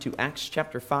To Acts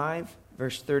chapter 5,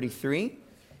 verse 33.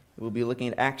 We'll be looking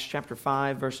at Acts chapter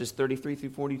 5, verses 33 through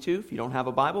 42. If you don't have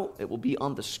a Bible, it will be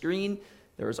on the screen.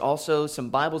 There is also some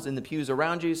Bibles in the pews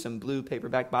around you, some blue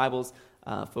paperback Bibles.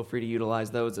 Feel free to utilize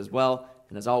those as well.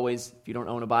 And as always, if you don't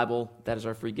own a Bible, that is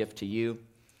our free gift to you.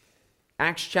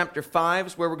 Acts chapter 5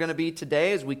 is where we're going to be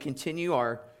today as we continue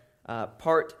our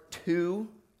part 2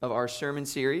 of our sermon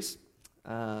series.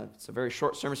 It's a very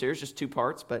short sermon series, just 2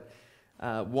 parts, but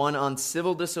one on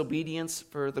civil disobedience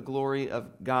for the glory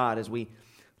of God, as we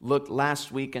looked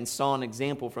last week and saw an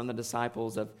example from the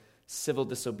disciples of civil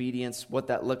disobedience, what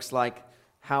that looks like,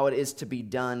 how it is to be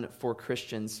done for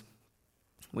Christians.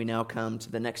 We now come to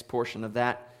the next portion of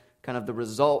that, kind of the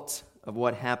result of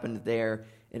what happened there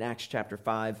in Acts chapter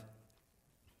 5.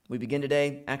 We begin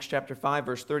today, Acts chapter 5,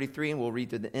 verse 33, and we'll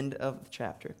read through the end of the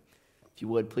chapter. If you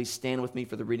would, please stand with me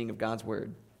for the reading of God's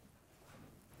word.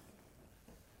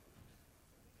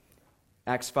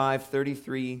 Acts 5,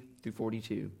 33 through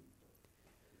 42.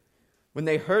 When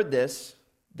they heard this,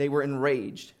 they were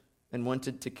enraged and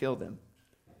wanted to kill them.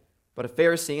 But a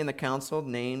Pharisee in the council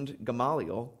named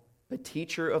Gamaliel, a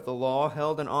teacher of the law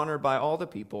held and honored by all the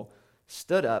people,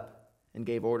 stood up and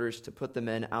gave orders to put the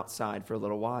men outside for a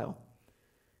little while.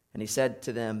 And he said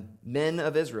to them, "Men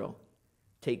of Israel,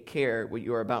 take care what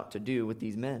you are about to do with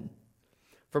these men.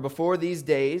 For before these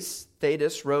days,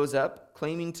 Theudas rose up,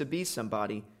 claiming to be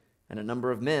somebody, and a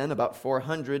number of men, about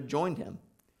 400, joined him.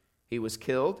 He was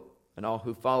killed, and all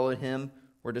who followed him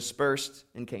were dispersed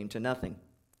and came to nothing.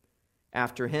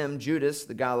 After him, Judas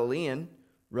the Galilean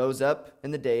rose up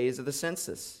in the days of the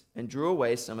census and drew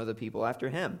away some of the people after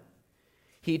him.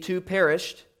 He too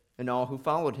perished, and all who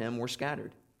followed him were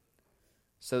scattered.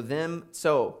 So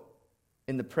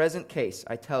in the present case,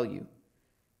 I tell you,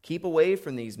 keep away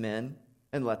from these men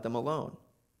and let them alone.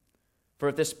 For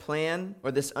if this plan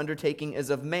or this undertaking is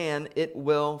of man, it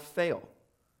will fail.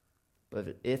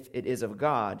 But if it is of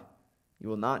God, you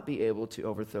will not be able to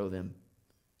overthrow them.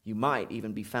 You might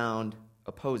even be found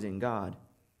opposing God."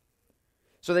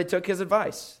 So they took his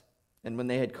advice, and when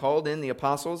they had called in the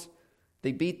apostles,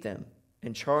 they beat them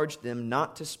and charged them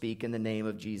not to speak in the name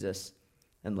of Jesus,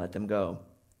 and let them go.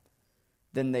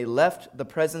 Then they left the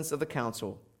presence of the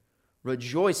council,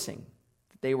 rejoicing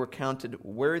that they were counted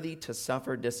worthy to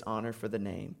suffer dishonor for the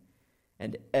name.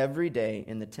 And every day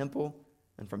in the temple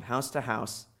and from house to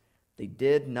house, they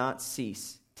did not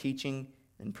cease teaching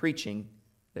and preaching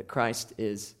that Christ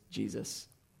is Jesus.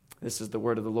 This is the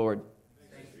word of the Lord.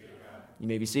 Thanks be to God. You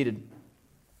may be seated.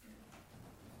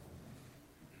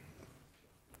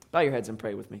 Bow your heads and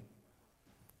pray with me.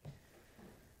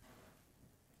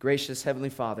 Gracious Heavenly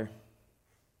Father,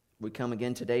 we come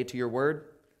again today to your word.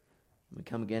 We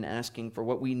come again asking for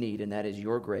what we need, and that is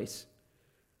your grace.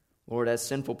 Lord, as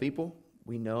sinful people,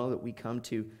 we know that we come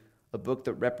to a book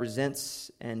that represents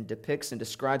and depicts and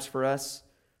describes for us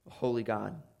a holy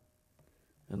God.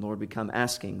 And Lord, we come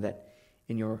asking that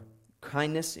in your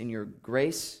kindness, in your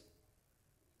grace,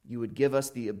 you would give us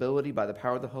the ability by the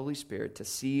power of the Holy Spirit to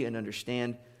see and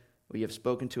understand what you have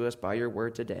spoken to us by your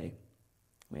word today.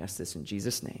 We ask this in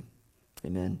Jesus' name.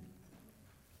 Amen.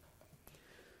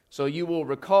 So you will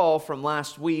recall from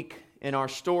last week in our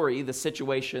story the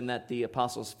situation that the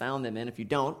apostles found them in. If you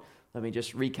don't, let me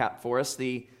just recap for us.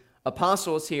 The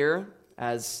apostles here,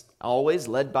 as always,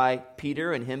 led by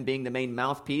Peter and him being the main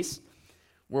mouthpiece,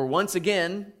 were once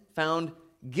again found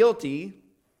guilty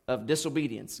of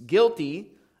disobedience,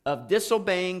 guilty of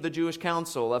disobeying the Jewish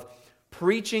council, of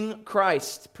preaching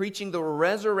Christ, preaching the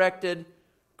resurrected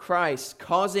Christ,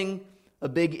 causing a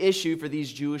big issue for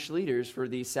these Jewish leaders, for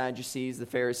the Sadducees, the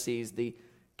Pharisees, the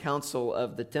council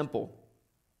of the temple.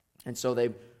 And so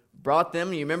they brought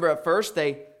them. You remember at first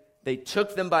they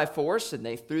took them by force and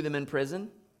they threw them in prison.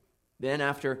 Then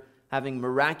after having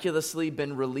miraculously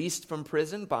been released from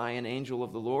prison by an angel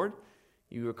of the Lord,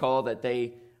 you recall that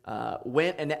they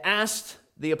went and asked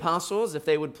the apostles if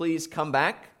they would please come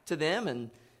back to them. And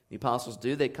the apostles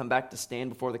do. They come back to stand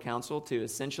before the council to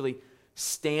essentially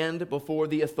stand before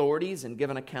the authorities and give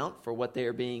an account for what they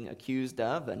are being accused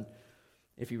of. And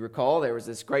if you recall, there was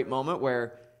this great moment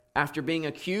where after being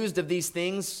accused of these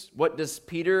things, what does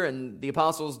Peter and the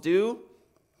apostles do?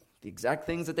 The exact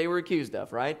things that they were accused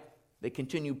of, right? They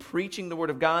continue preaching the word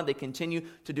of God. They continue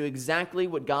to do exactly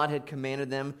what God had commanded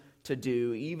them to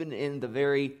do, even in the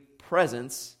very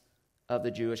presence of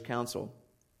the Jewish council.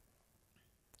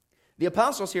 The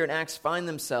apostles here in Acts find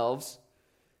themselves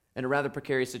in a rather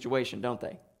precarious situation, don't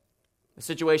they? A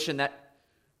situation that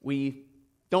we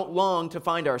don't long to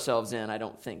find ourselves in, I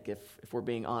don't think, if we're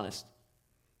being honest.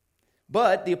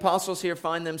 But the apostles here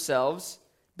find themselves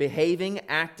behaving,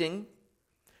 acting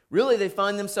Really, they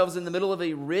find themselves in the middle of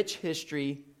a rich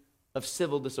history of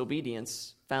civil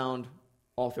disobedience found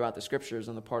all throughout the Scriptures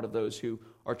on the part of those who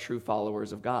are true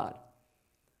followers of God.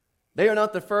 They are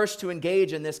not the first to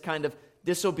engage in this kind of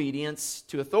disobedience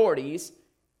to authorities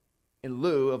in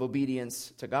lieu of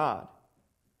obedience to God.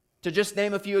 To just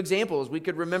name a few examples, we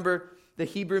could remember the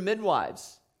Hebrew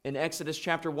midwives in Exodus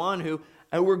chapter 1 who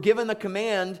were given the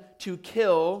command to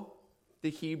kill the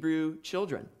Hebrew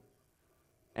children.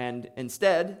 And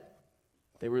instead,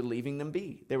 they were leaving them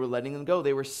be. They were letting them go.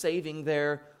 They were saving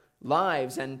their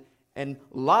lives and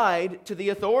lied to the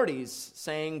authorities,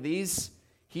 saying these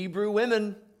Hebrew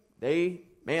women, they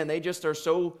just are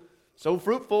so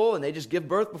fruitful, and they just give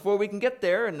birth before we can get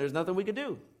there, and there's nothing we could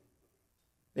do.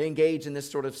 They engage in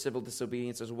this sort of civil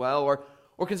disobedience as well.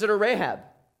 Or consider Rahab,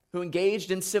 who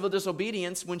engaged in civil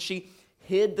disobedience when she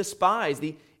hid the spies,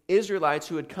 the Israelites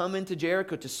who had come into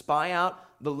Jericho to spy out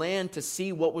the land to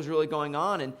see what was really going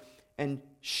on. And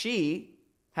she,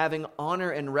 having honor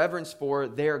and reverence for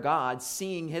their God,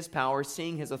 seeing his power,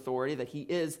 seeing his authority, that he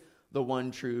is the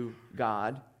one true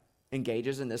God,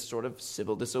 engages in this sort of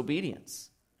civil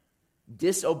disobedience,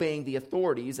 disobeying the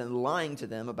authorities and lying to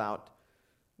them about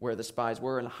where the spies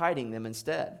were and hiding them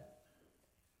instead.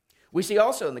 We see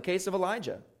also in the case of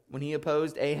Elijah, when he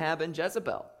opposed Ahab and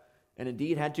Jezebel, and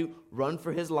indeed had to run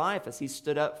for his life as he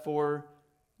stood up for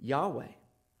Yahweh.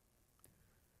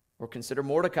 Or consider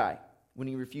Mordecai, when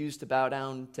he refused to bow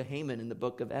down to Haman in the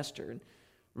book of Esther and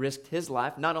risked his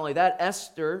life. Not only that,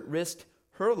 Esther risked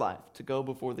her life to go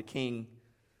before the king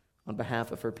on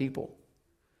behalf of her people.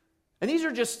 And these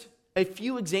are just a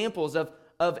few examples of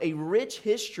a rich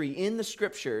history in the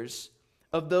Scriptures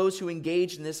of those who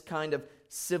engaged in this kind of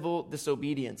civil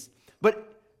disobedience. But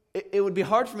it would be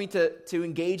hard for me to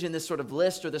engage in this sort of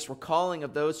list or this recalling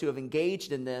of those who have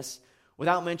engaged in this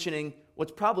without mentioning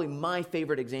what's probably my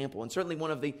favorite example, and certainly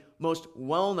one of the most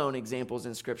well-known examples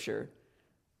in Scripture,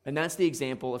 and that's the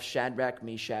example of Shadrach,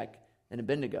 Meshach, and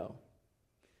Abednego.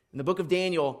 In the book of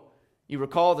Daniel, you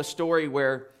recall the story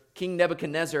where King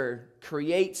Nebuchadnezzar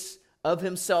creates of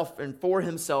himself and for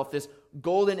himself this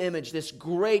golden image, this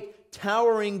great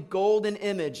towering golden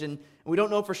image, and we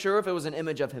don't know for sure if it was an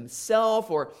image of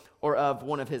himself or of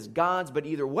one of his gods, but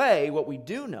either way, what we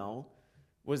do know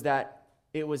was that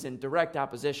it was in direct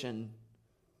opposition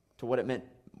to what it meant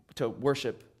to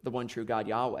worship the one true God,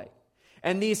 Yahweh.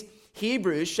 And these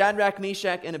Hebrews, Shadrach,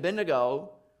 Meshach, and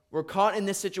Abednego, were caught in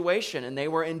this situation, and they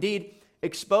were indeed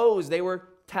exposed. They were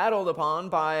tattled upon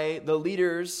by the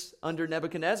leaders under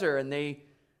Nebuchadnezzar, and they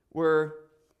were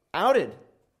outed.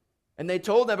 And they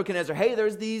told Nebuchadnezzar, hey,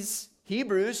 there's these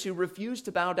Hebrews who refused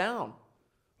to bow down.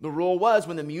 The rule was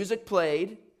when the music played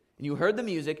and you heard the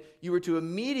music, you were to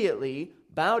immediately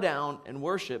bow down and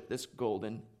worship this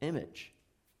golden image.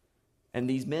 And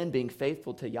these men, being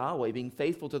faithful to Yahweh, being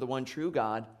faithful to the one true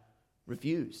God,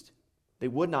 refused. They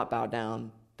would not bow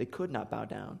down. They could not bow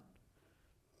down.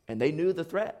 And they knew the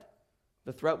threat.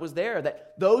 The threat was there,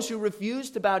 that those who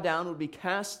refused to bow down would be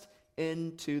cast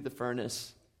into the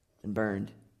furnace and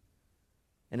burned.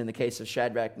 And in the case of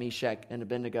Shadrach, Meshach, and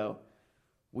Abednego,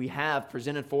 we have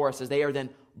presented for us as they are then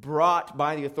brought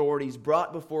by the authorities,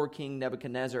 brought before King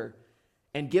Nebuchadnezzar,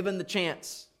 and given the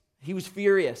chance. He was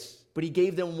furious, but he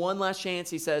gave them one last chance.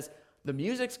 He says, the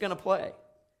music's going to play,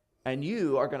 and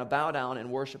you are going to bow down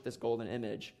and worship this golden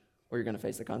image, or you're going to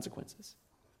face the consequences.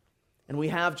 And we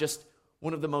have just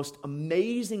one of the most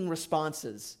amazing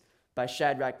responses by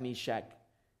Shadrach, Meshach,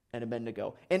 and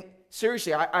Abednego. And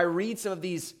seriously, I read some of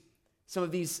these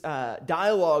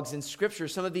dialogues in Scripture,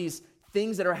 some of these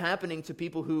things that are happening to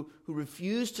people who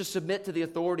refuse to submit to the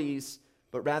authorities,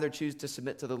 but rather choose to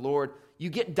submit to the Lord. You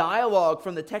get dialogue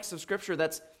from the text of Scripture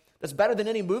that's better than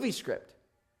any movie script.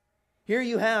 Here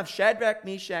you have Shadrach,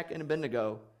 Meshach, and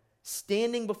Abednego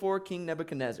standing before King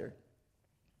Nebuchadnezzar.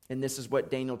 And this is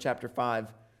what Daniel chapter 5,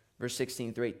 verse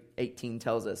 16 through 18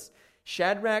 tells us.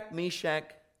 Shadrach,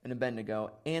 Meshach, and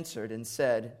Abednego answered and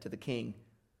said to the king,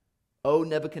 O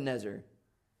Nebuchadnezzar,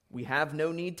 we have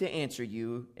no need to answer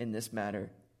you in this matter.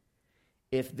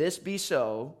 If this be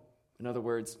so, in other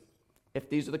words, if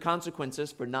these are the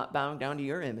consequences for not bowing down to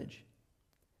your image,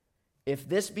 if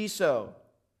this be so,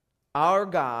 our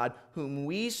God, whom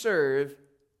we serve,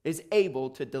 is able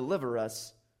to deliver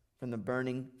us from the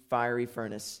burning fiery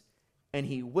furnace, and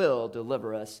he will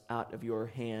deliver us out of your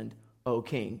hand, O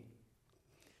king.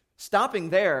 Stopping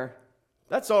there,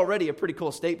 that's already a pretty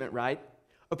cool statement, right?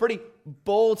 A pretty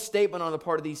bold statement on the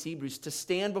part of these Hebrews to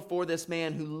stand before this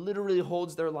man who literally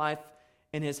holds their life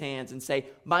in his hands and say,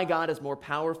 my God is more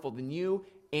powerful than you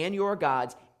and your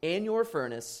gods and your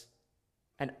furnace,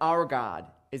 and our God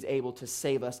is able to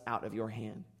save us out of your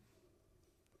hand.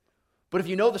 But if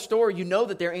you know the story, you know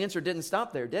that their answer didn't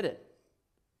stop there, did it?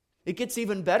 It gets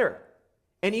even better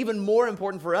and even more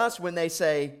important for us when they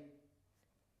say,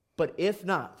 but if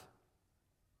not.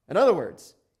 In other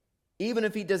words, even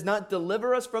if he does not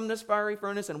deliver us from this fiery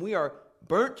furnace and we are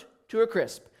burnt to a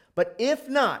crisp, but if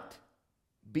not,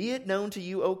 be it known to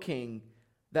you, O king,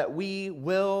 that we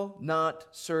will not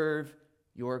serve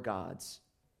your gods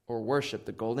or worship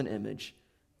the golden image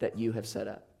that you have set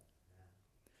up.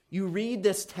 You read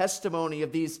this testimony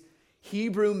of these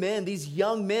Hebrew men, these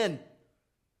young men,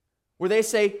 where they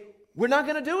say, we're not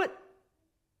going to do it.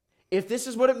 If this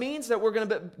is what it means that we're going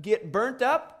to get burnt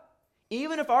up,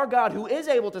 even if our God, who is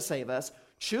able to save us,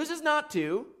 chooses not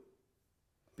to,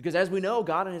 because as we know,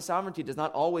 God in his sovereignty does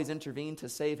not always intervene to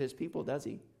save his people, does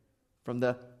he? From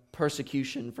the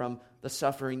persecution, from the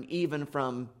suffering, even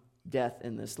from death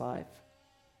in this life.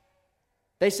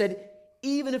 They said,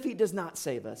 even if he does not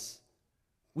save us,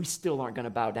 we still aren't going to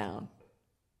bow down.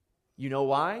 You know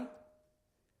why?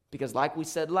 Because like we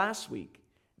said last week,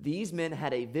 these men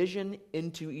had a vision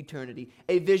into eternity,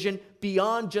 a vision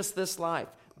beyond just this life,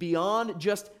 beyond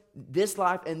just this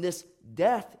life and this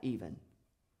death even.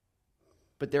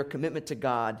 But their commitment to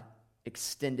God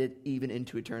extended even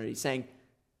into eternity, saying,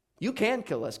 you can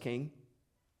kill us, king.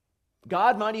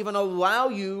 God might even allow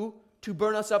you to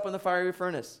burn us up in the fiery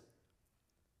furnace.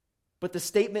 But the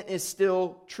statement is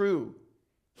still true.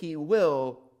 He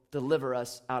will deliver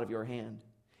us out of your hand.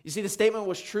 You see, the statement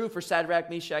was true for Shadrach,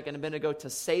 Meshach, and Abednego to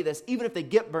say this, even if they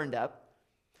get burned up.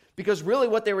 Because really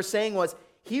what they were saying was,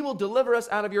 he will deliver us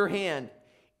out of your hand,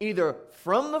 either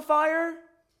from the fire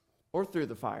or through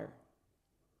the fire.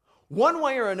 One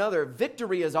way or another,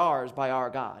 victory is ours by our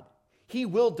God. He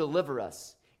will deliver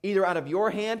us, either out of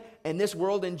your hand and this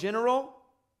world in general,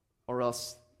 or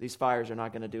else these fires are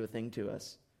not going to do a thing to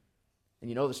us. And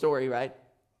you know the story, right?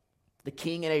 The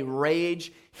king in a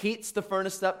rage heats the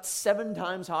furnace up 7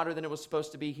 times hotter than it was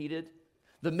supposed to be heated.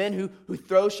 The men who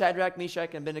throw Shadrach,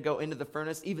 Meshach, and Abednego into the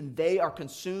furnace, even they are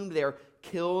consumed. They are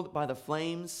killed by the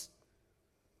flames.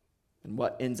 And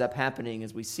what ends up happening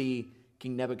is we see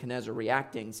King Nebuchadnezzar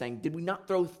reacting, saying, did we not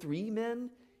throw 3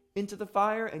 men into the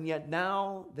fire? And yet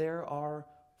now there are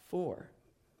 4.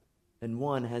 And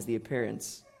one has the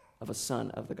appearance of a son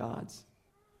of the gods.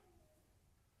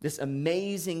 This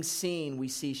amazing scene we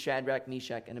see Shadrach,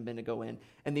 Meshach, and Abednego in.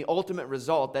 And the ultimate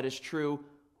result that is true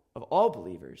of all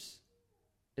believers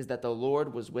is that the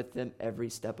Lord was with them every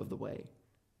step of the way.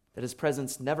 That his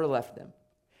presence never left them.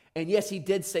 And yes, he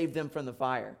did save them from the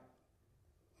fire.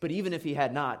 But even if he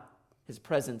had not, his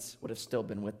presence would have still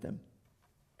been with them.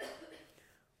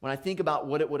 When I think about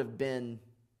what it would have been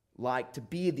like to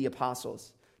be the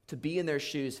apostles, to be in their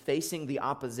shoes, facing the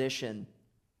opposition,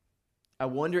 I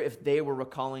wonder if they were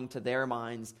recalling to their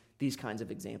minds these kinds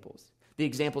of examples. The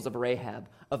examples of Rahab,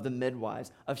 of the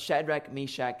midwives, of Shadrach,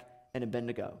 Meshach, and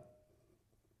Abednego.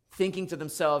 Thinking to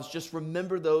themselves, just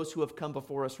remember those who have come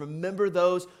before us. Remember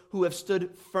those who have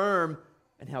stood firm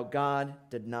and how God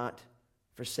did not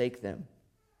forsake them.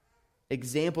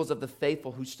 Examples of the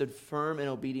faithful who stood firm in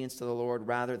obedience to the Lord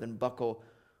rather than buckle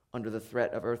under the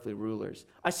threat of earthly rulers.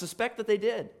 I suspect that they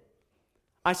did.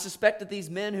 I suspect that these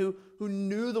men who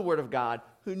knew the Word of God,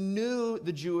 who knew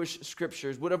the Jewish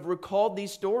Scriptures, would have recalled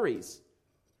these stories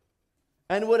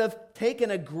and would have taken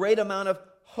a great amount of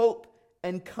hope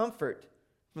and comfort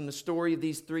from the story of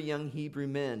these 3 young Hebrew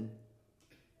men.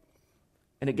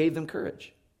 And it gave them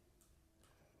courage.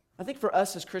 I think for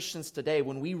us as Christians today,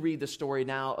 when we read the story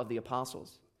now of the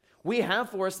apostles, we have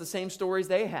for us the same stories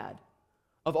they had.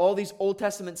 Of all these Old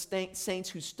Testament saints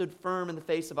who stood firm in the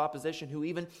face of opposition, who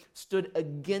even stood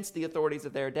against the authorities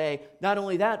of their day. Not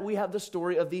only that, we have the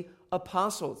story of the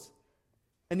apostles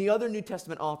and the other New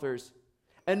Testament authors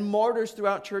and martyrs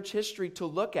throughout church history to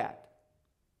look at.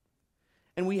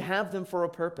 And we have them for a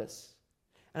purpose.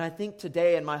 And I think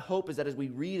today, and my hope is that as we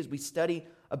read, as we study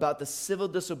about the civil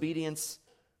disobedience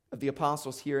of the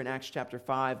apostles here in Acts chapter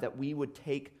 5, that we would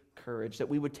take courage, that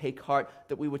we would take heart,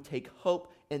 that we would take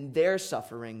hope in their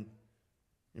suffering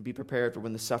and be prepared for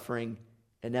when the suffering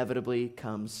inevitably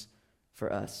comes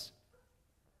for us.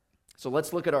 So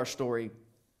let's look at our story.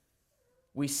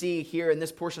 We see here in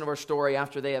this portion of our story,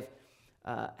 after they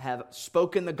have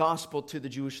spoken the gospel to the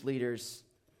Jewish leaders,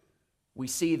 we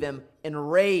see them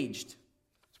enraged.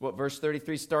 That's what verse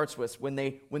 33 starts with. When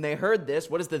they heard this,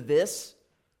 what is the this?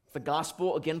 The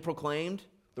gospel again proclaimed,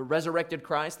 the resurrected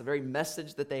Christ, the very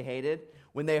message that they hated.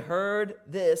 When they heard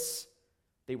this,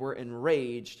 they were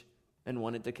enraged and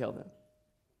wanted to kill them.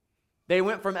 They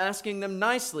went from asking them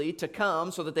nicely to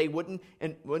come so that they wouldn't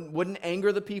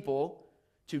anger the people,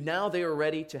 to now they are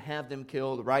ready to have them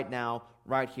killed right now,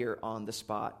 right here on the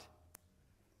spot.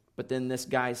 But then this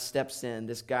guy steps in,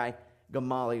 this guy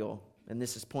Gamaliel. And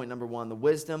this is point number 1, the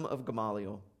wisdom of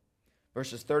Gamaliel.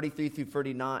 Verses 33 through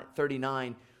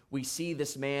 39, we see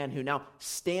this man who now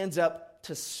stands up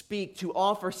to speak, to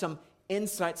offer some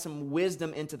insight, some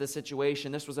wisdom into the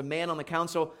situation. This was a man on the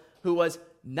council who was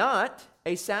not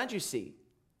a Sadducee.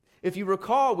 If you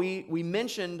recall, we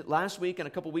mentioned last week and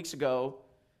a couple weeks ago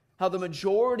how the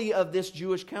majority of this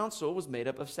Jewish council was made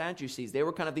up of Sadducees. They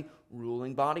were kind of the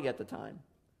ruling body at the time.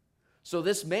 So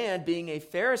this man, being a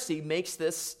Pharisee, makes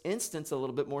this instance a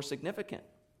little bit more significant.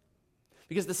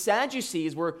 Because the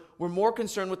Sadducees were more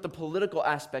concerned with the political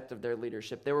aspect of their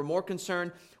leadership. They were more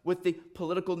concerned with the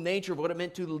political nature of what it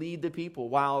meant to lead the people,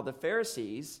 while the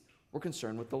Pharisees were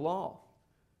concerned with the law.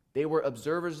 They were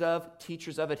observers of,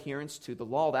 teachers of, adherence to the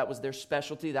law. That was their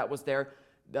specialty. That was their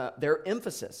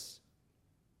emphasis.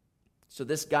 So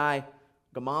this guy,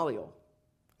 Gamaliel,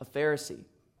 a Pharisee,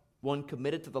 one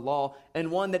committed to the law,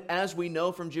 and one that, as we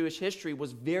know from Jewish history,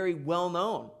 was very well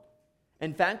known.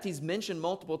 In fact, he's mentioned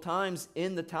multiple times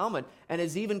in the Talmud and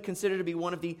is even considered to be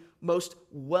one of the most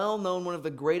well-known, one of the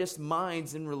greatest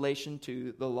minds in relation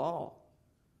to the law.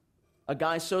 A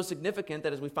guy so significant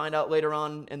that, as we find out later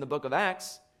on in the book of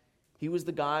Acts, he was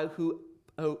the guy who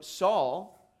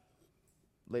Saul,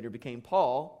 later became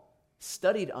Paul,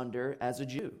 studied under as a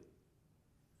Jew.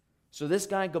 So this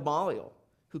guy Gamaliel,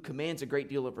 who commands a great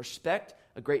deal of respect,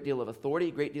 a great deal of authority,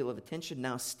 a great deal of attention,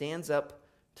 now stands up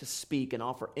to speak and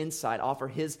offer insight, offer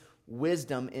his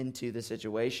wisdom into the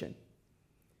situation.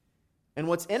 And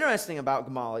what's interesting about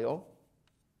Gamaliel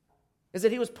is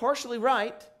that he was partially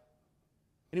right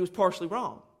and he was partially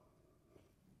wrong.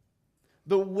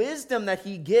 The wisdom that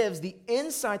he gives, the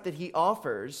insight that he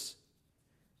offers,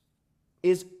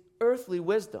 is earthly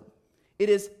wisdom. It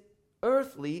is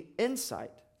earthly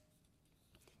insight.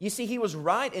 You see, he was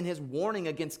right in his warning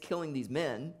against killing these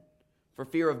men for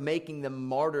fear of making them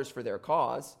martyrs for their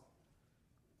cause.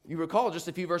 You recall just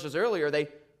a few verses earlier, they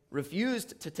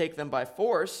refused to take them by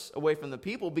force away from the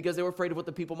people because they were afraid of what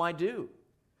the people might do.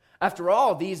 After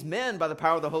all, these men, by the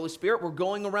power of the Holy Spirit, were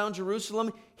going around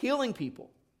Jerusalem healing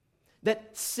people.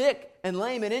 That sick and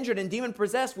lame and injured and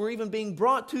demon-possessed were even being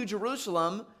brought to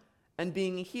Jerusalem and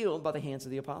being healed by the hands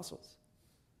of the apostles.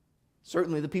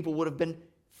 Certainly the people would have been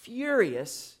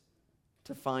furious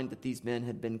to find that these men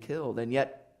had been killed, and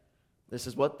yet this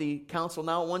is what the council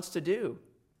now wants to do.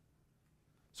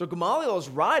 So Gamaliel is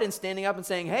right in standing up and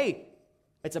saying, hey,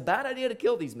 it's a bad idea to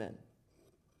kill these men.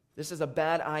 This is a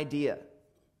bad idea.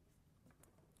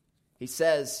 He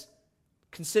says,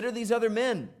 consider these other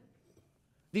men,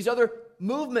 these other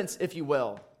movements, if you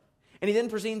will. And he then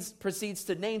proceeds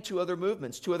to name 2 other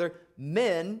movements, 2 other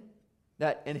men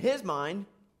that in his mind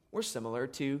were similar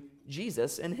to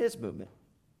Jesus and his movement.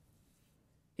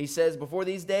 He says, before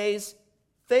these days,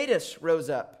 Thaddeus rose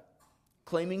up,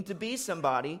 claiming to be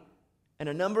somebody, and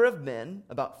a number of men,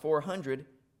 about 400,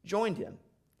 joined him.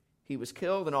 He was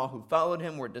killed, and all who followed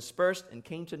him were dispersed and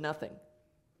came to nothing.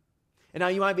 And now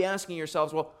you might be asking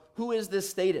yourselves, well, who is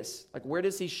this Thaddeus? Like, where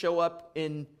does he show up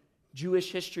in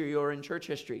Jewish history or in church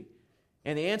history?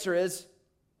 And the answer is,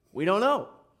 we don't know,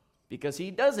 because he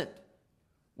doesn't,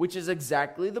 which is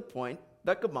exactly the point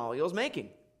that Gamaliel is making.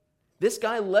 This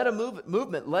guy led a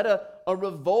movement, led a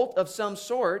revolt of some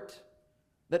sort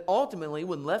that ultimately,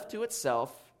 when left to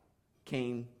itself,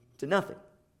 came to nothing.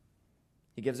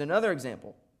 He gives another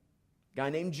example. A guy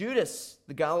named Judas,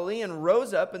 the Galilean,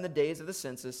 rose up in the days of the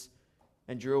census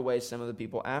and drew away some of the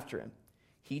people after him.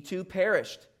 He too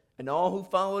perished, and all who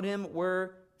followed him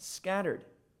were scattered.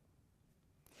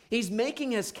 He's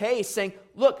making his case saying,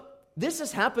 look, this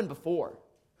has happened before.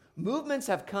 Movements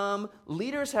have come,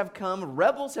 leaders have come,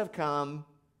 rebels have come,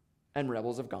 and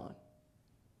rebels have gone.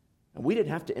 And we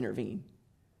didn't have to intervene.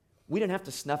 We didn't have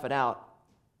to snuff it out.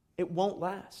 It won't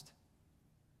last.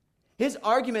 His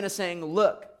argument is saying,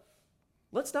 look,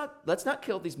 let's not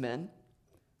kill these men.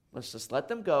 Let's just let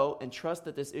them go and trust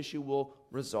that this issue will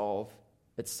resolve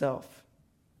itself.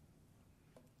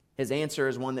 His answer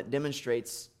is one that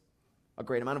demonstrates a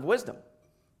great amount of wisdom.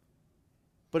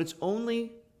 But it's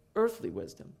only earthly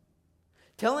wisdom.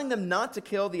 Telling them not to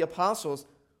kill the apostles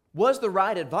was the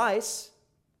right advice,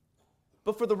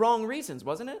 but for the wrong reasons,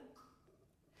 wasn't it?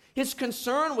 His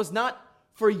concern was not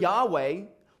for Yahweh,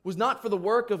 was not for the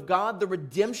work of God, the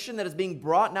redemption that is being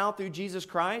brought now through Jesus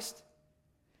Christ.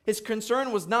 His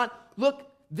concern was not,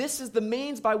 look, this is the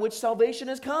means by which salvation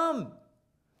has come.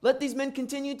 Let these men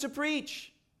continue to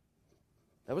preach.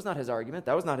 That was not his argument.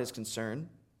 That was not his concern.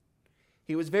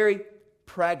 He was very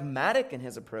pragmatic in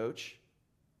his approach,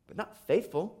 but not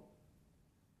faithful.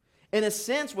 In a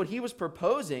sense, what he was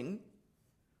proposing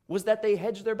was that they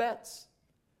hedge their bets,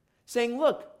 saying,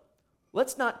 look,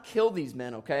 let's not kill these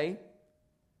men, okay?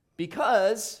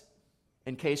 Because,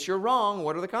 in case you're wrong,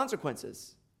 what are the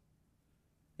consequences?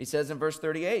 He says in verse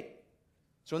 38,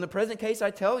 so in the present case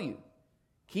I tell you,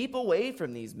 keep away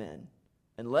from these men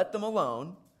and let them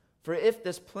alone, for if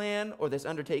this plan or this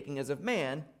undertaking is of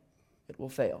man, it will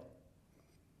fail.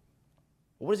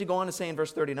 What does he go on to say in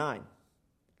verse 39?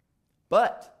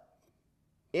 But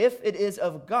if it is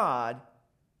of God,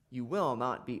 you will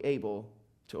not be able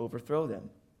to overthrow them.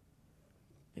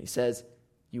 And he says,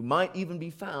 you might even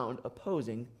be found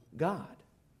opposing God.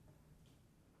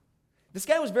 This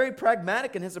guy was very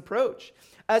pragmatic in his approach.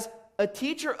 As a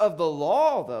teacher of the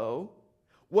law, though,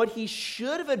 what he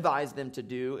should have advised them to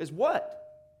do is what?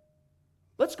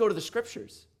 Let's go to the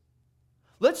Scriptures.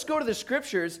 Let's go to the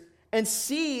Scriptures and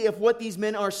see if what these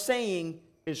men are saying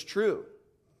is true.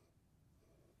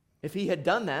 If he had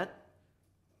done that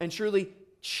and surely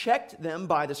checked them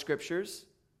by the Scriptures,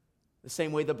 the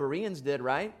same way the Bereans did,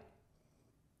 right?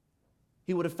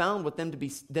 He would have found them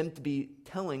to be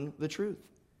telling the truth.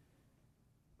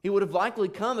 He would have likely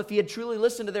come, if he had truly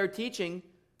listened to their teaching,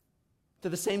 to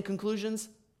the same conclusions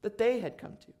that they had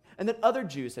come to and that other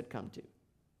Jews had come to.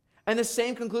 And the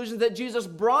same conclusions that Jesus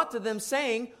brought to them,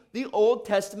 saying, the Old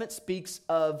Testament speaks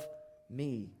of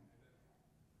me.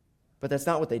 But that's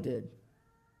not what they did.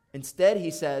 Instead,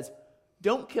 he says,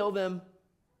 don't kill them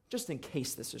just in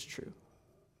case this is true.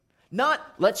 Not,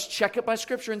 let's check it by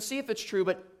Scripture and see if it's true,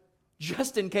 but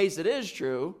just in case it is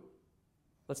true,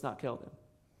 let's not kill them.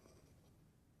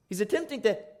 He's attempting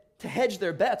to hedge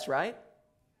their bets, right?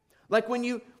 Like when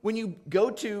you go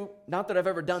to, not that I've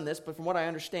ever done this, but from what I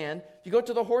understand, you go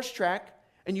to the horse track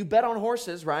and you bet on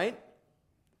horses, right?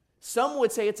 Some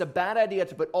would say it's a bad idea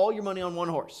to put all your money on one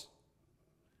horse.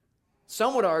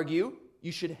 Some would argue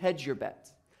you should hedge your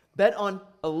bets. Bet on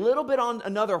a little bit on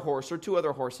another horse or two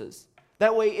other horses.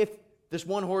 That way, if this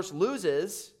one horse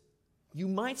loses, you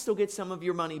might still get some of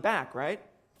your money back, right?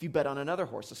 If you bet on another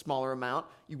horse, a smaller amount,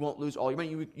 you won't lose all your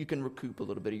money. You can recoup a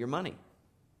little bit of your money.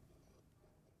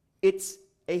 It's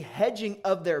a hedging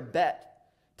of their bet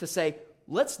to say,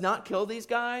 let's not kill these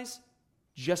guys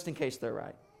just in case they're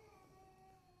right.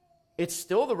 It's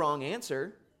still the wrong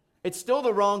answer. It's still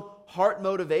the wrong heart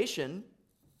motivation.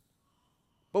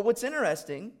 But what's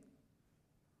interesting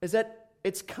is that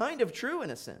it's kind of true in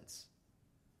a sense.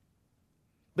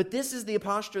 But this is the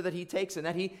posture that he takes and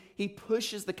that he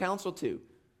pushes the council to.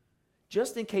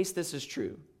 Just in case this is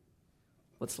true,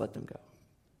 let's let them go.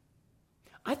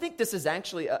 I think this is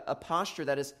actually a posture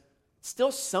that is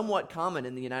still somewhat common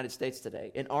in the United States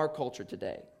today, in our culture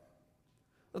today.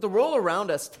 That the world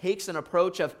around us takes an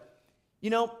approach of,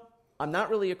 I'm not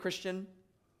really a Christian,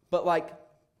 but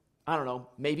I don't know,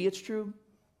 maybe it's true.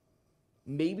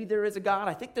 Maybe there is a God.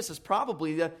 I think this is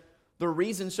probably the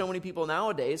reason so many people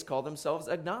nowadays call themselves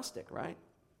agnostic, right?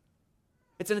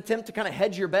 It's an attempt to kind of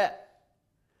hedge your bet.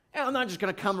 And I'm not just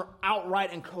going to come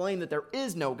outright and claim that there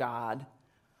is no God.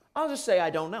 I'll just say I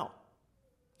don't know,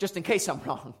 just in case I'm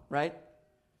wrong, right?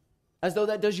 As though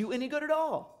that does you any good at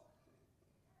all.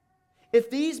 If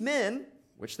these men,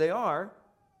 which they are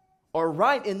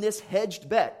right in this hedged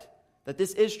bet that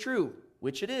this is true,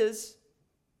 which it is,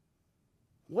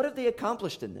 what have they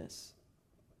accomplished in this?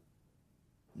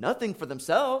 Nothing for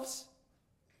themselves.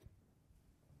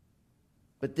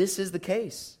 But this is the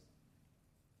case.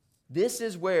 This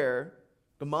is where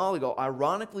Gamaliel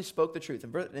ironically spoke the truth.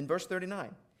 In verse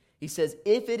 39, he says,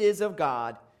 if it is of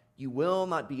God, you will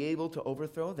not be able to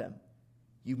overthrow them.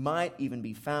 You might even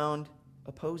be found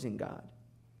opposing God.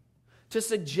 To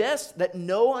suggest that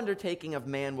no undertaking of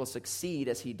man will succeed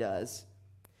as he does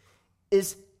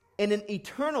is, in an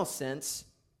eternal sense,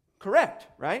 correct,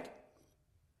 right?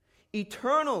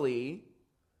 Eternally,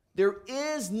 there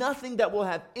is nothing that will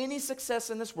have any success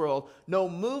in this world. No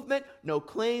movement, no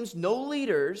claims, no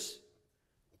leaders.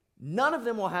 None of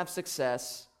them will have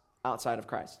success outside of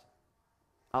Christ,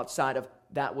 outside of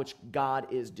that which God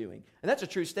is doing. And that's a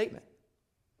true statement.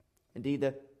 Indeed,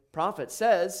 the prophet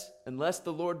says, unless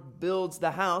the Lord builds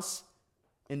the house,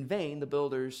 in vain the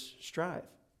builders strive.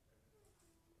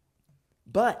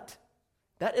 But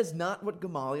that is not what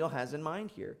Gamaliel has in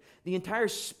mind here. The entire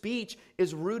speech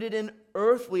is rooted in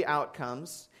earthly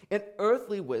outcomes and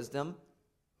earthly wisdom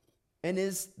and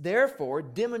is therefore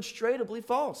demonstrably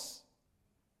false.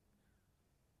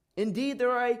 Indeed,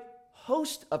 there are a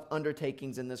host of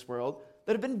undertakings in this world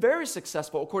that have been very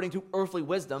successful according to earthly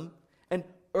wisdom and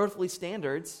earthly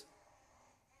standards.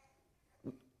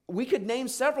 We could name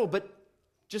several, but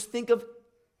just think of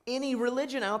any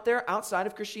religion out there outside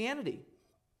of Christianity.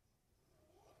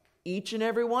 Each and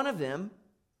every one of them,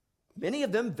 many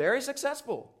of them very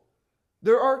successful.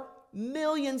 There are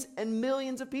millions and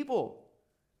millions of people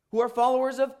who are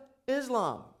followers of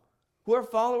Islam, who are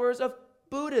followers of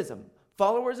Buddhism,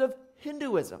 followers of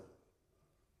Hinduism.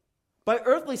 By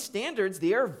earthly standards,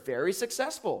 they are very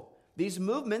successful. These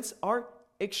movements are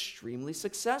extremely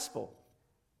successful.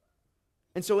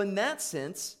 And so in that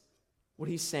sense, what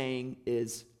he's saying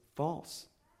is false,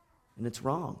 and it's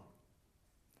wrong.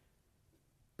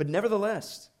 But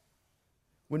nevertheless,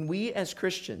 when we as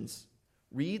Christians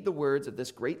read the words of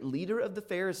this great leader of the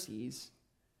Pharisees,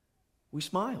 we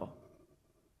smile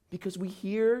because we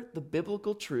hear the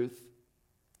biblical truth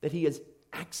that he is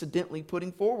accidentally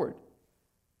putting forward.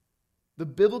 The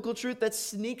biblical truth that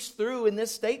sneaks through in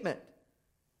this statement.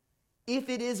 If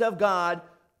it is of God,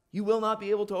 you will not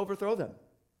be able to overthrow them.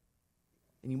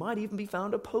 And you might even be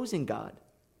found opposing God.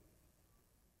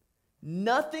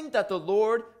 Nothing that the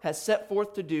Lord has set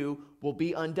forth to do will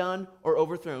be undone or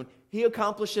overthrown. He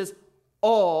accomplishes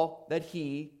all that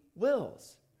he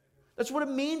wills. That's what it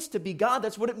means to be God.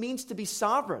 That's what it means to be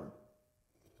sovereign.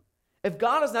 If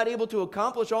God is not able to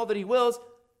accomplish all that he wills,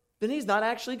 then he's not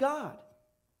actually God.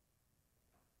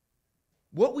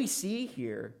 What we see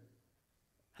here,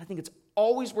 I think it's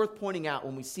always worth pointing out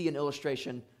when we see an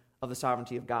illustration of the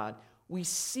sovereignty of God. We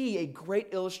see a great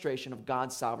illustration of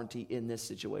God's sovereignty in this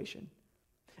situation,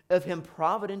 of him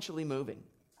providentially moving.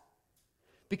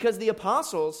 Because the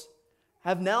apostles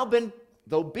have now been,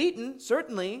 though beaten,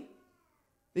 certainly,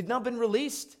 they've now been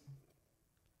released.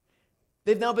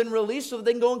 They've now been released so that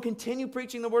they can go and continue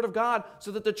preaching the word of God,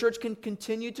 so that the church can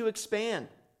continue to expand.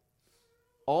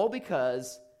 All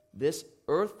because this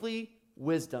earthly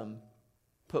wisdom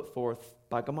put forth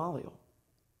by Gamaliel.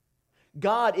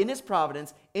 God, in his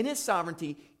providence, in his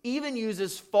sovereignty, even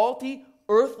uses faulty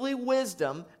earthly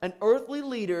wisdom and earthly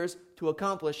leaders to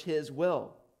accomplish his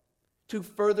will, to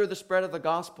further the spread of the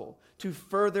gospel, to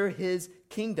further his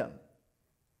kingdom.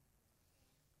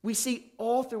 We see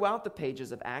all throughout the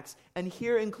pages of Acts, and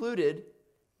here included,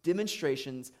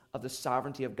 demonstrations of the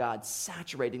sovereignty of God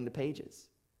saturating the pages.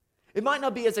 It might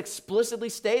not be as explicitly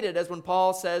stated as when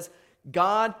Paul says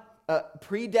God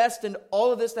predestined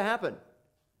all of this to happen.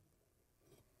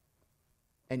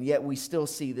 And yet we still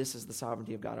see this as the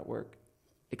sovereignty of God at work,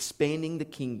 expanding the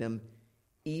kingdom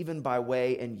even by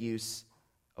way and use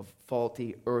of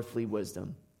faulty earthly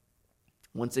wisdom.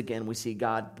 Once again, we see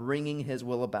God bringing his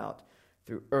will about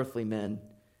through earthly men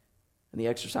and the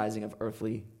exercising of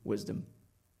earthly wisdom.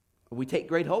 We take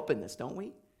great hope in this, don't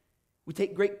we? We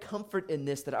take great comfort in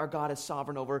this, that our God is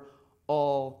sovereign over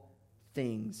all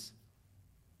things.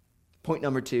 Point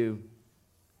number 2,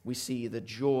 we see the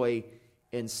joy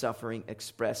in suffering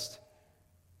expressed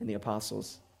in the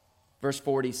apostles. Verse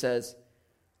 40 says,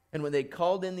 "And when they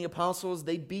called in the apostles,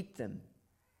 they beat them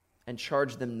and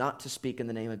charged them not to speak in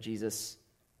the name of Jesus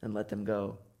and let them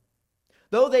go."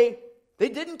 Though they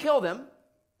didn't kill them,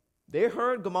 they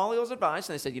heard Gamaliel's advice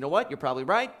and they said, you know what, you're probably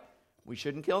right. We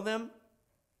shouldn't kill them.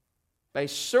 They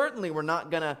certainly were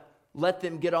not going to let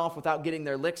them get off without getting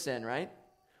their licks in, right?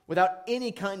 Without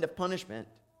any kind of punishment.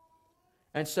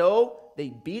 And so they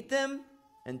beat them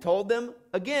and told them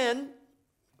again,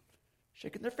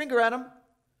 shaking their finger at them,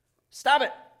 stop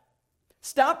it.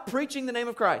 Stop preaching the name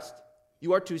of Christ.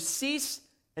 You are to cease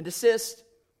and desist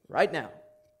right now.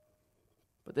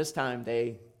 But this time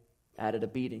they added a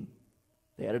beating.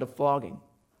 They added a flogging.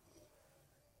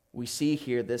 We see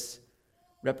here this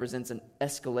represents an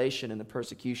escalation in the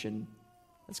persecution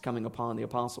that's coming upon the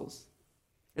apostles.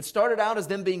 It started out as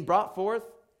them being brought forth,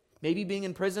 maybe being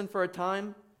in prison for a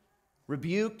time,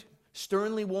 rebuked,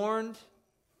 sternly warned.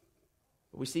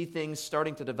 But we see things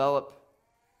starting to develop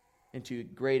into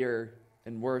greater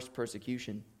and worse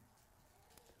persecution.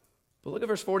 But look at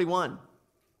verse 41.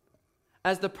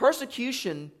 As the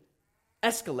persecution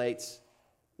escalates,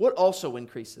 what also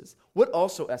increases? What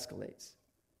also escalates?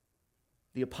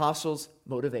 The apostles'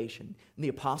 motivation and the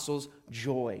apostles'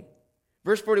 joy.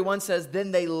 Verse 41 says,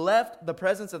 "Then they left the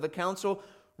presence of the council,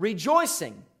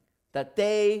 rejoicing that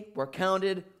they were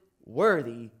counted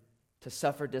worthy to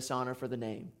suffer dishonor for the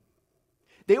name."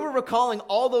 They were recalling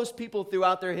all those people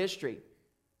throughout their history.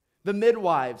 The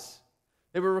midwives.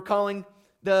 They were recalling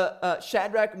the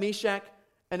Shadrach, Meshach,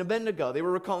 and Abednego. They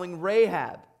were recalling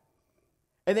Rahab.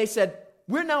 And they said,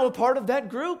 we're now a part of that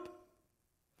group.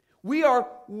 We are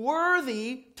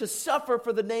worthy to suffer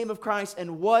for the name of Christ,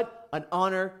 and what an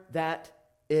honor that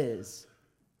is.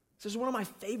 This is one of my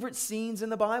favorite scenes in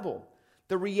the Bible.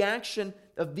 The reaction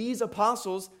of these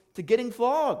apostles to getting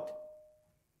flogged.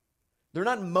 They're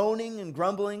not moaning and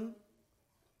grumbling.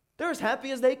 They're as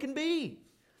happy as they can be.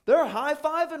 They're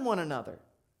high-fiving one another.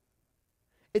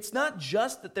 It's not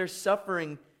just that their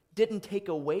suffering didn't take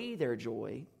away their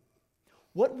joy.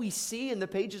 What we see in the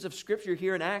pages of Scripture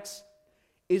here in Acts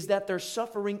is that their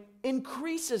suffering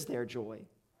increases their joy.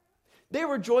 They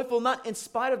were joyful not in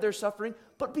spite of their suffering,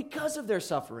 but because of their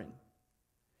suffering.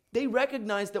 They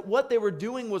recognized that what they were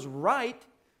doing was right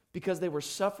because they were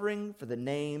suffering for the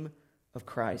name of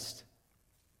Christ.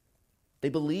 They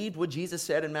believed what Jesus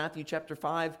said in Matthew chapter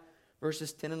 5,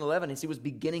 verses 10 and 11, as he was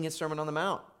beginning his Sermon on the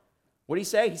Mount. What did he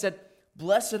say? He said,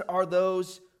 "Blessed are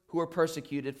those who are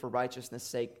persecuted for righteousness'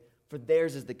 sake, for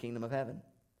theirs is the kingdom of heaven.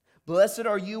 Blessed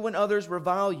are you when others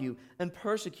revile you and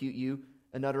persecute you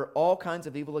and utter all kinds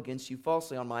of evil against you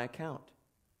falsely on my account.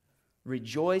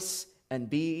 Rejoice and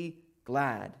be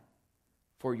glad,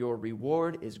 for your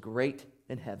reward is great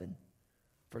in heaven.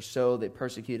 For so they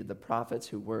persecuted the prophets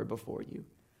who were before you."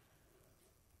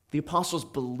 The apostles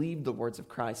believed the words of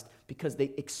Christ because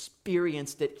they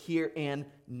experienced it here and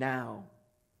now.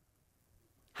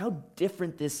 How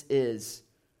different this is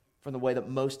from the way that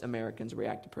most Americans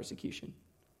react to persecution.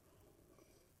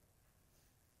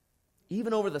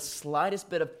 Even over the slightest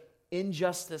bit of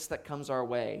injustice that comes our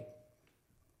way,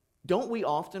 don't we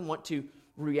often want to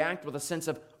react with a sense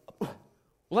of, well,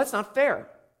 that's not fair.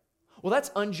 Well,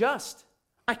 that's unjust.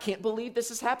 I can't believe this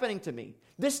is happening to me.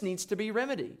 This needs to be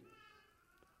remedied.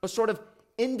 A sort of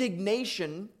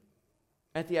indignation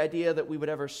at the idea that we would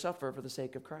ever suffer for the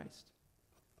sake of Christ.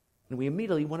 And we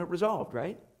immediately want it resolved,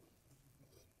 right?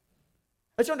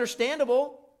 It's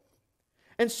understandable.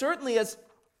 And certainly as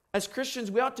Christians,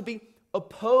 we ought to be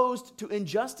opposed to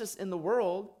injustice in the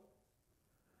world.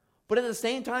 But at the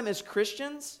same time, as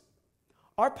Christians,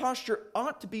 our posture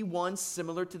ought to be one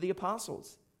similar to the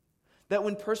apostles. That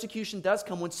when persecution does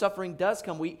come, when suffering does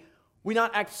come, we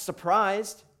not act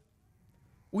surprised.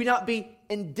 We not be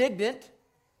indignant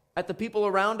at the people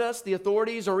around us, the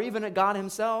authorities, or even at God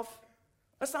himself.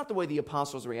 That's not the way the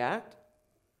apostles react.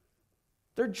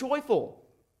 They're joyful.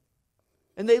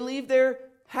 And they leave there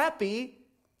happy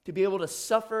to be able to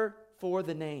suffer for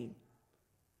the name.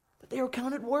 But they are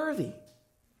counted worthy.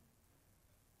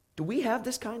 Do we have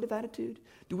this kind of attitude?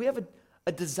 Do we have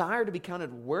a desire to be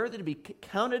counted worthy, to be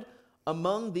counted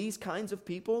among these kinds of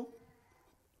people?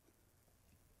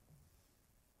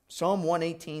 Psalm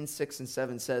 118, 6 and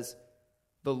 7 says,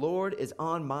 "The Lord is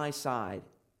on my side.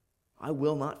 I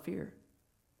will not fear.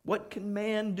 What can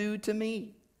man do to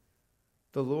me?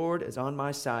 The Lord is on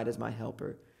my side as my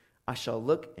helper. I shall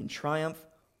look in triumph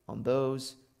on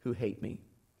those who hate me."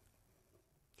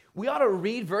 We ought to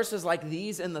read verses like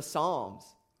these in the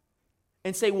Psalms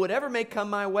and say, whatever may come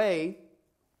my way,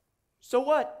 so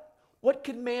what? What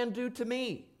can man do to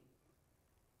me?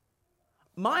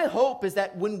 My hope is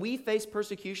that when we face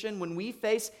persecution, when we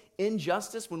face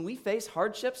injustice, when we face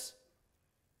hardships,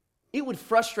 it would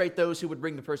frustrate those who would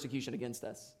bring the persecution against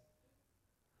us.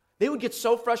 They would get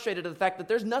so frustrated at the fact that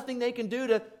there's nothing they can do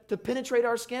to penetrate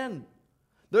our skin.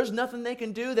 There's nothing they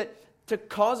can do to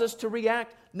cause us to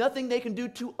react. Nothing they can do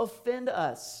to offend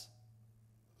us.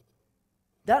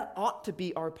 That ought to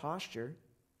be our posture.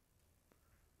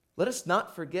 Let us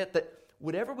not forget that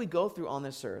whatever we go through on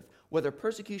this earth, whether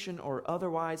persecution or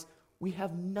otherwise, we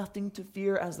have nothing to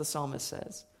fear, as the psalmist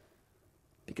says,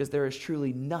 because there is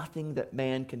truly nothing that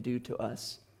man can do to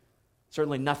us.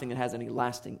 Certainly nothing that has any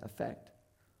lasting effect.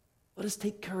 Let us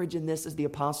take courage in this as the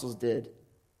apostles did.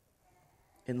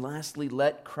 And lastly,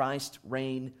 let Christ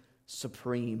reign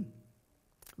supreme.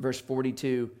 Verse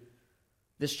 42.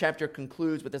 This chapter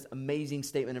concludes with this amazing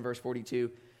statement in verse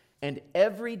 42. "And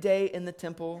every day in the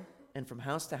temple and from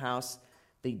house to house,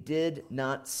 they did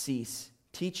not cease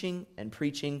teaching and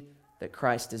preaching that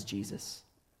Christ is Jesus."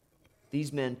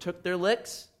 These men took their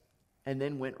licks and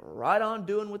then went right on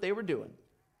doing what they were doing,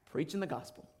 preaching the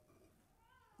gospel.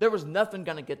 There was nothing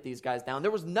going to get these guys down. There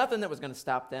was nothing that was going to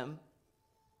stop them.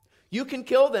 You can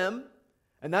kill them,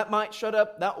 and that might shut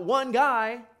up that one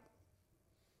guy.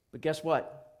 But guess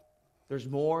what? There's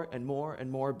more and more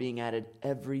and more being added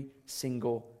every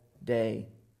single day.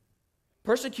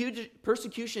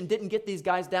 Persecution didn't get these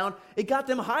guys down. It got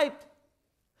them hyped.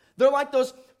 They're like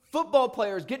those football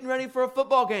players getting ready for a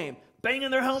football game, banging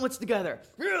their helmets together.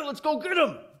 Yeah, let's go get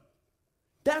them.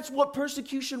 That's what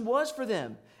persecution was for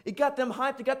them. It got them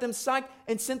hyped, it got them psyched,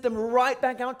 and sent them right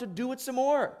back out to do it some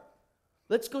more.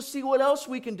 Let's go see what else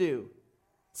we can do.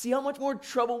 See how much more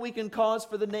trouble we can cause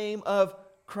for the name of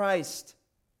Christ.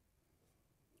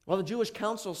 While the Jewish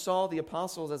council saw the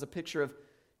apostles as a picture of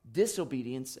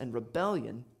disobedience and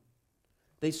rebellion,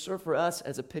 they serve for us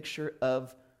as a picture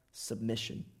of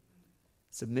submission.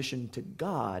 Submission to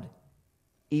God,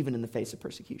 even in the face of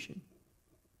persecution.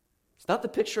 It's not the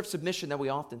picture of submission that we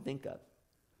often think of.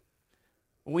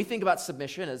 When we think about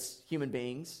submission as human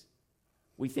beings,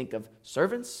 we think of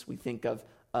servants, we think of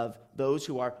those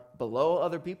who are below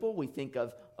other people, we think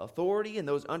of authority and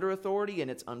those under authority,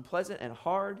 and it's unpleasant and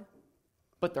hard,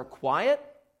 but they're quiet,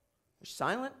 they're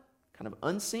silent, kind of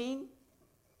unseen.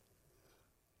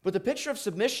 But the picture of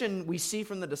submission we see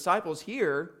from the disciples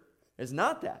here is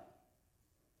not that.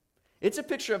 It's a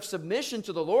picture of submission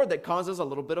to the Lord that causes a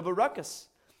little bit of a ruckus,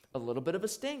 a little bit of a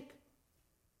stink.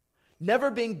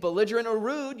 Never being belligerent or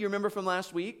rude, you remember from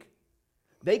last week.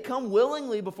 They come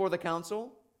willingly before the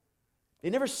council.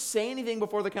 They never say anything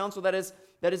before the council that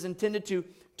is intended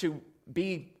to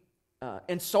be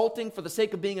insulting for the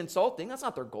sake of being insulting. That's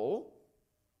not their goal.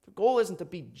 Their goal isn't to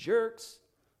be jerks.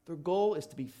 Their goal is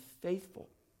to be faithful,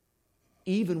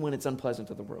 even when it's unpleasant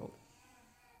to the world.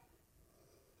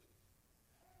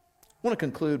 I want to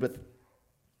conclude with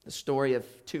the story of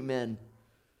two men.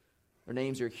 Their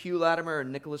names are Hugh Latimer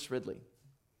and Nicholas Ridley.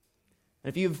 And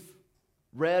if you've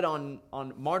read on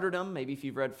martyrdom, maybe if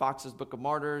you've read Fox's Book of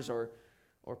Martyrs or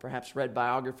perhaps read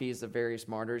biographies of various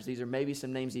martyrs, these are maybe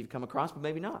some names you've come across, but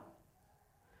maybe not.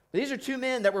 But these are two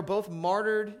men that were both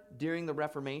martyred during the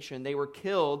Reformation. They were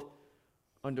killed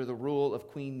under the rule of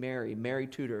Queen Mary, Mary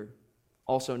Tudor,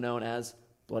 also known as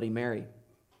Bloody Mary,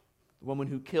 the woman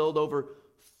who killed over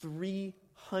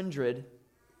 300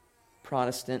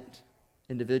 Protestant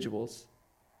individuals.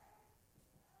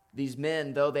 These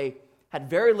men, though they had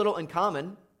very little in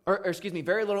common,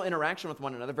 very little interaction with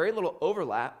one another, very little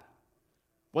overlap,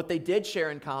 what they did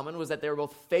share in common was that they were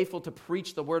both faithful to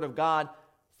preach the word of God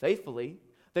faithfully.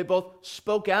 They both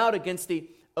spoke out against the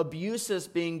abuses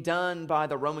being done by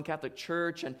the Roman Catholic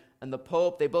Church and the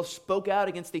Pope. They both spoke out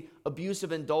against the abuse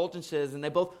of indulgences, and they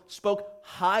both spoke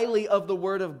highly of the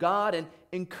Word of God and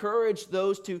encouraged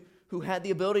those who had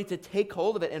the ability to take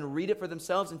hold of it and read it for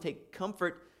themselves and take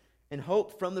comfort and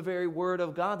hope from the very Word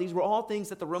of God. These were all things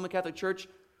that the Roman Catholic Church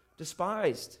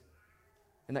despised,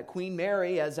 and that Queen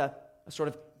Mary, as a sort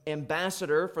of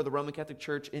ambassador for the Roman Catholic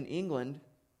Church in England,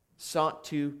 sought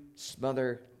to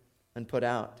smother and put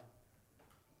out.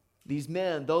 These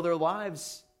men, though their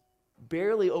lives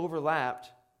barely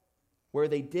overlapped, where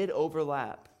they did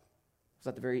overlap was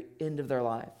at the very end of their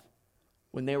life,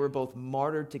 when they were both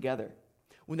martyred together,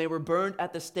 when they were burned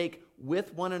at the stake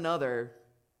with one another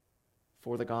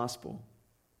for the gospel.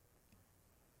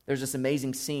 There's this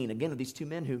amazing scene, again, of these two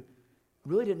men who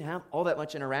really didn't have all that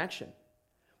much interaction.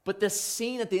 But this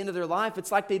scene at the end of their life,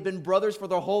 it's like they'd been brothers for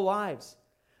their whole lives.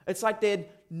 It's like they had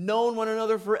known one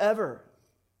another forever.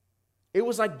 It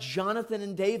was like Jonathan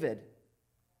and David.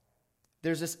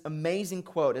 There's this amazing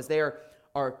quote as they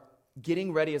are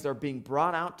getting ready, as they're being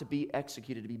brought out to be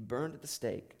executed, to be burned at the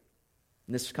stake.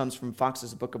 And this comes from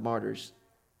Fox's Book of Martyrs.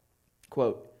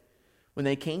 Quote, "When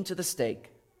they came to the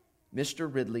stake,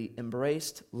 Mr. Ridley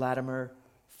embraced Latimer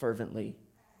fervently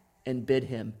and bid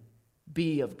him,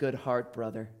 'Be of good heart,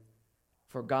 brother,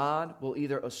 for God will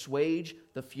either assuage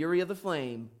the fury of the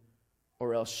flame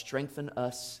or else strengthen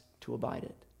us to abide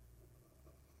it.'"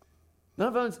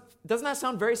 Doesn't that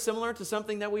sound very similar to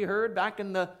something that we heard back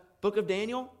in the book of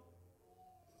Daniel?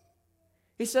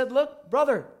 He said, "Look,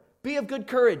 brother, be of good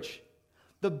courage.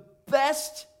 The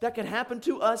best that can happen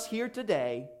to us here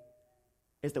today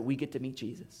is that we get to meet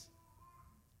Jesus.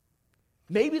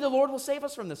 Maybe the Lord will save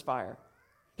us from this fire.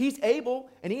 He's able,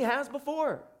 and He has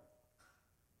before.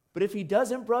 But if He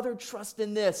doesn't, brother, trust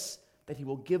in this, that He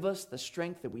will give us the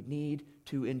strength that we need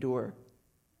to endure."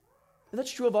 And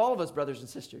that's true of all of us, brothers and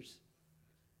sisters,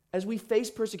 as we face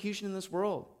persecution in this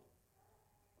world.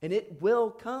 And it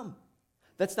will come.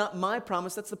 That's not my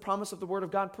promise. That's the promise of the Word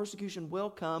of God. Persecution will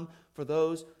come for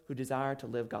those who desire to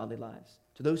live godly lives,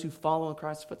 to those who follow in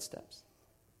Christ's footsteps.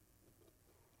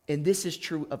 And this is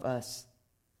true of us,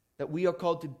 that we are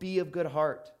called to be of good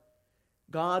heart.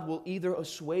 God will either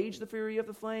assuage the fury of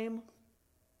the flame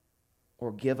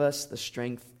or give us the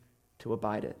strength to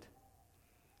abide it.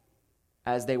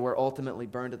 As they were ultimately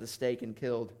burned at the stake and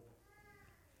killed,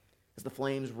 as the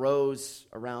flames rose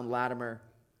around Latimer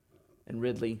and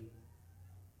Ridley,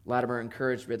 Latimer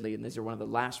encouraged Ridley, and these are one of the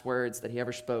last words that he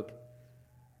ever spoke.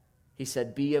 He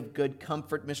said, "Be of good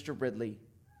comfort, Mr. Ridley,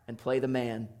 and play the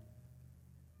man.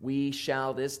 We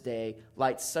shall this day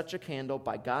light such a candle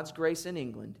by God's grace in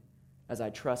England as I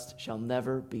trust shall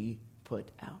never be put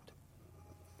out."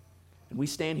 And we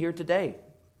stand here today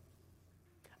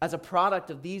as a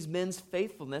product of these men's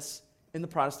faithfulness in the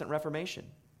Protestant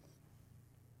Reformation.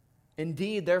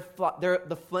 Indeed,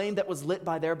 the flame that was lit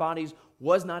by their bodies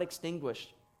was not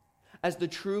extinguished, as the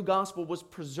true gospel was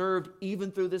preserved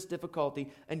even through this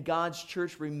difficulty, and God's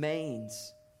church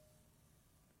remains.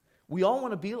 We all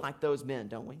want to be like those men,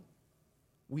 don't we?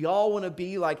 We all want to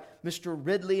be like Mr.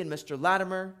 Ridley and Mr.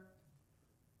 Latimer.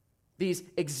 these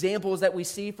examples that we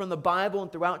see from the Bible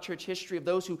and throughout church history of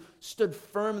those who stood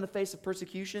firm in the face of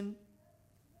persecution.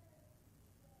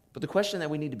 But the question that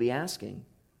we need to be asking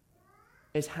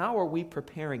is, how are we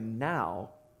preparing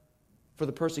now for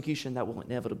the persecution that will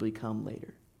inevitably come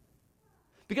later?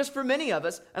 Because for many of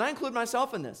us, and I include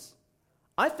myself in this,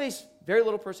 I face very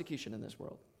little persecution in this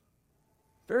world.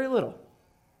 Very little.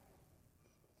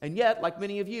 And yet, like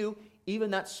many of you,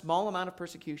 even that small amount of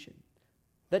persecution,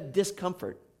 that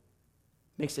discomfort,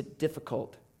 makes it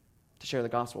difficult to share the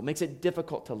gospel, makes it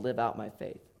difficult to live out my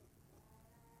faith.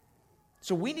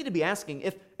 So we need to be asking,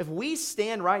 if we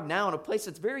stand right now in a place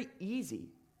that's very easy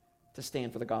to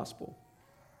stand for the gospel,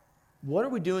 what are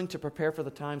we doing to prepare for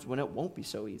the times when it won't be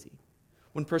so easy,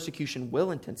 when persecution will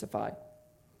intensify?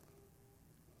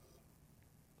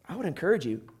 I would encourage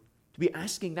you to be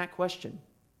asking that question.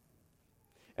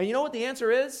 And you know what the answer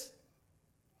is?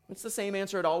 It's the same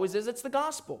answer it always is. It's the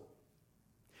gospel.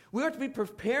 We are to be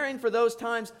preparing for those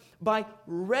times by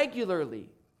regularly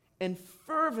and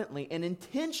fervently and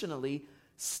intentionally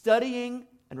studying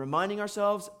and reminding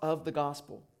ourselves of the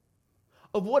gospel,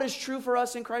 of what is true for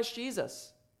us in Christ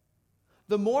Jesus.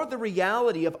 The more the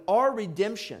reality of our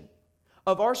redemption,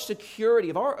 of our security,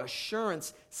 of our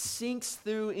assurance sinks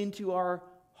through into our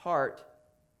heart,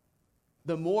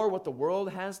 the more what the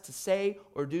world has to say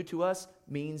or do to us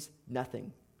means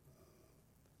nothing.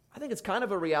 I think it's kind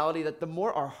of a reality that the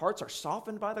more our hearts are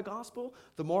softened by the gospel,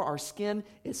 the more our skin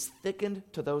is thickened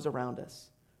to those around us,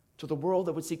 to the world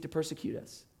that would seek to persecute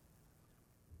us.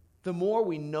 The more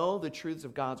we know the truths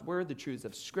of God's word, the truths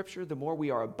of Scripture, the more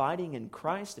we are abiding in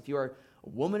Christ. If you are a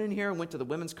woman in here and went to the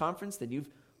women's conference, then you've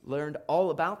learned all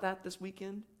about that this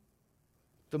weekend.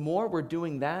 The more we're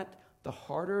doing that, the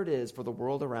harder it is for the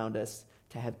world around us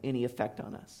to have any effect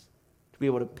on us, to be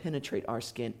able to penetrate our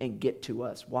skin and get to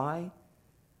us. Why?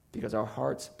 Because our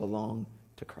hearts belong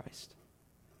to Christ.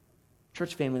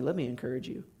 Church family, let me encourage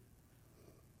you.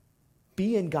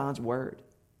 Be in God's word.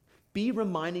 Be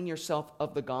reminding yourself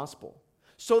of the gospel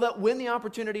so that when the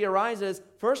opportunity arises,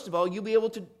 first of all, you'll be able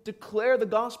to declare the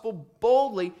gospel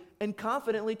boldly and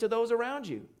confidently to those around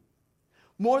you.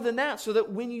 More than that, so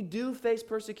that when you do face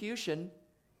persecution,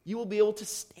 you will be able to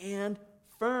stand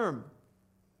firm.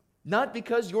 Not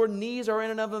because your knees are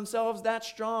in and of themselves that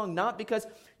strong, not because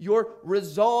your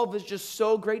resolve is just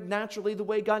so great naturally the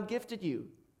way God gifted you,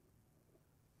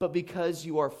 but because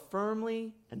you are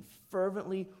firmly and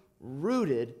fervently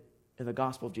rooted in the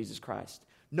gospel of Jesus Christ,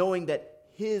 knowing that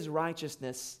His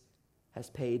righteousness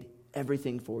has paid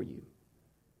everything for you,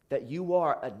 that you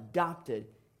are adopted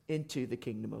into the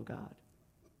kingdom of God.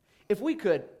 If we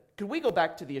could we go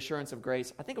back to the assurance of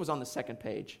grace? I think it was on the second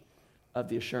page of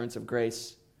the assurance of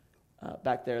grace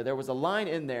back there. There was a line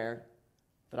in there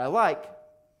that I like.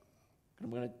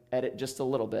 I'm going to edit just a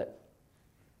little bit.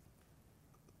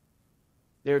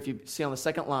 There, if you see on the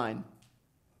second line,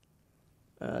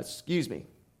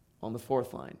 on the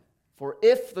fourth line. For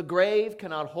if the grave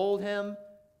cannot hold him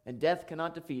and death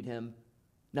cannot defeat him,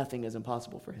 nothing is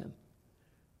impossible for him.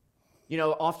 You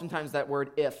know, oftentimes that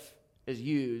word if is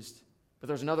used, but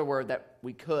there's another word that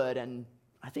we could, and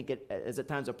I think it is at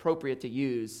times appropriate to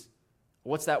use.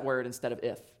 What's that word instead of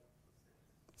if?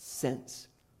 Since.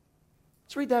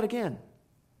 Let's read that again.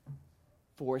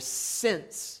 For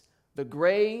since the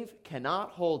grave cannot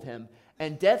hold him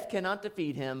and death cannot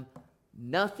defeat him,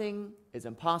 nothing is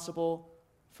impossible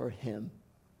for him.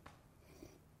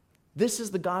 This is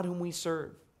the God whom we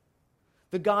serve.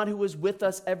 The God who is with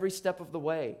us every step of the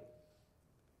way.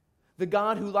 The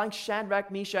God who, like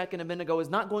Shadrach, Meshach, and Abednego, is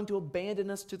not going to abandon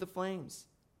us to the flames.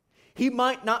 He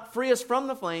might not free us from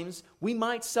the flames. We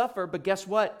might suffer, but guess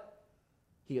what?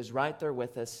 He is right there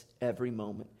with us every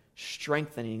moment,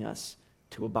 strengthening us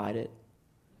to abide it.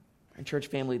 And church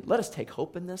family, let us take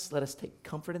hope in this. Let us take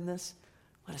comfort in this.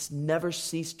 Let us never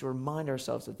cease to remind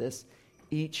ourselves of this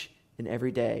each and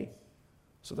every day,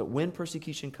 so that when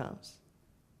persecution comes,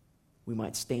 we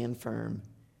might stand firm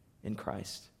in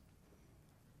Christ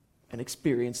and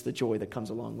experience the joy that comes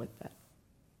along with that.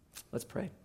 Let's pray.